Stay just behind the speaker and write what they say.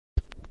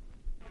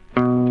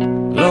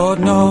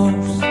Lord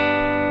knows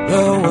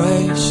the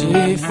way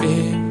she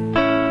feels.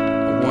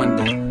 I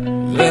wonder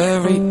if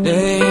every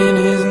day in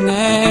his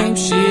name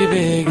she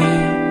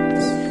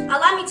begins.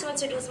 Allow me to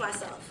introduce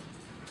myself.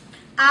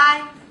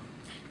 I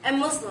am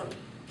Muslim.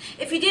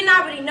 If you didn't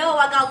already know,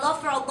 I got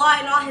love for Allah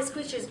and all his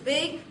creatures,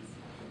 big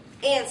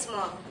and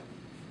small.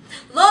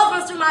 Love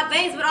runs through my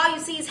veins, but all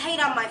you see is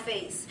hate on my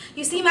face.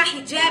 You see my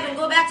hijab and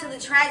go back to the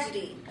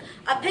tragedy.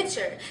 A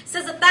picture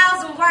says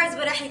 1,000 words,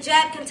 but a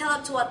hijab can tell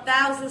up to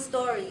 1,000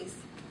 stories.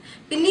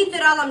 Beneath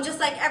it all, I'm just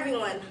like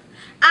everyone.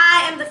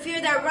 I am the fear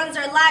that runs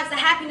our lives, the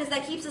happiness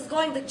that keeps us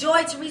going, the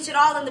joy to reach it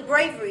all, and the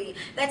bravery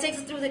that takes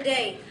us through the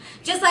day.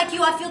 Just like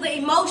you, I feel the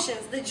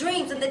emotions, the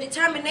dreams, and the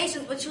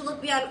determinations, but you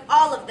look beyond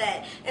all of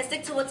that and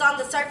stick to what's on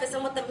the surface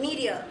and what the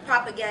media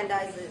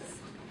propagandizes.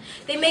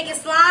 They make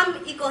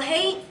Islam equal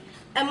hate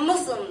and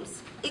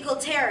Muslims equal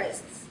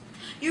terrorists.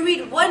 You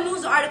read one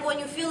news article and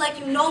you feel like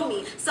you know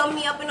me, sum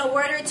me up in a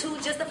word or two,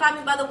 justify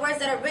me by the words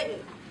that are written,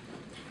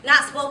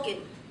 not spoken.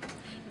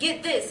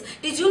 Get this.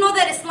 Did you know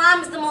that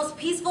Islam is the most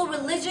peaceful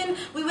religion?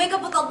 We wake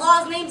up with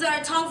Allah's names on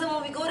our tongues, and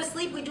when we go to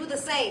sleep, we do the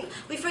same.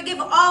 We forgive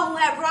all who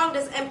have wronged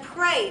us and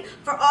pray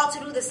for all to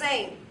do the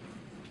same.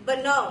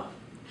 But no.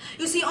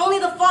 You see only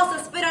the false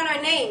and spit on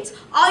our names.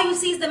 All you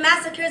see is the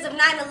massacres of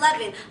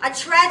 9/11, a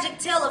tragic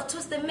tale of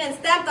twisted men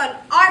stamped on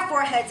our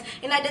foreheads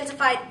and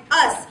identified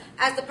us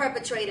as the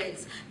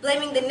perpetrators,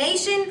 blaming the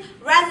nation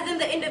rather than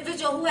the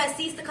individual who has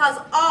ceased to cause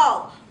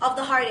all of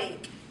the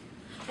heartache.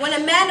 When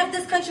a man of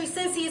this country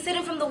sins, he is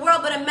hidden from the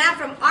world, but a man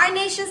from our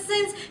nation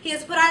sins, he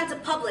is put out into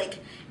public,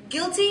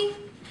 guilty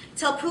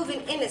till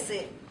proven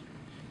innocent.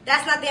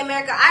 That's not the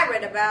America I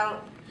read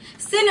about.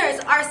 Sinners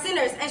are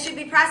sinners and should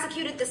be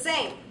prosecuted the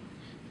same.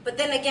 But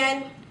then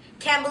again,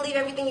 can't believe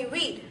everything you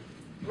read,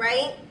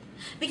 right?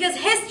 Because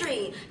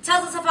history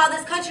tells us of how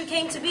this country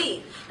came to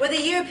be. Were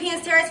the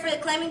Europeans terrorists for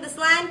claiming this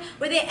land?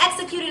 Were they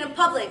executed in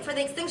public for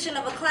the extinction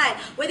of a clan?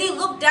 Were they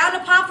looked down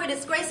upon for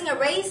disgracing a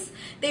race?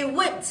 They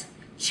whipped,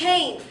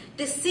 chained,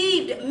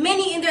 deceived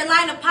many in their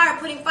line of power,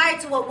 putting fire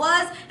to what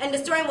was and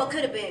destroying what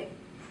could have been.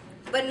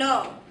 But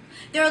no,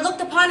 they were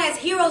looked upon as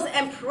heroes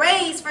and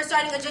praised for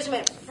starting a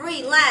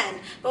judgment-free land.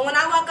 But when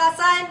I walk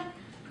outside,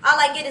 all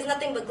I get is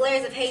nothing but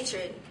glares of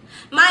hatred.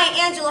 Maya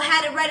Angelou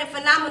had it right, a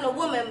phenomenal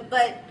woman,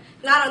 but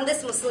not on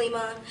this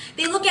Muslima.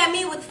 They look at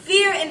me with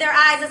fear in their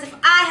eyes as if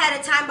I had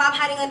a time bomb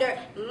hiding under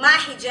my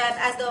hijab,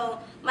 as though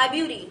my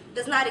beauty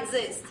does not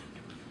exist.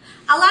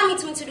 Allow me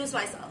to introduce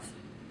myself.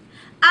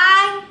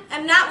 I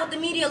am not what the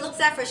media looks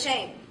at for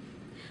shame.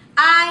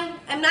 I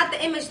am not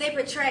the image they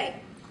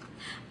portray.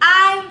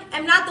 I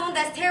am not the one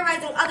that's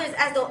terrorizing others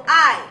as though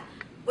I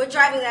were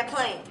driving that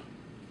plane.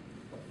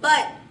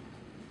 But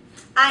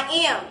I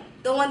am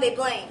the one they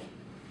blame.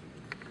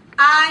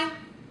 I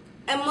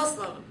am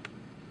Muslim,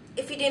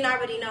 if you didn't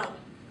already know.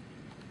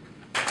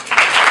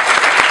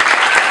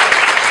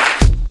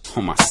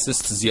 Oh, my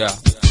sisters, yeah.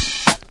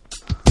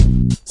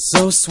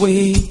 So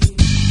sweet,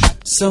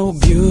 so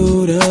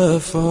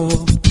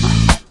beautiful.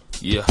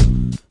 Yeah.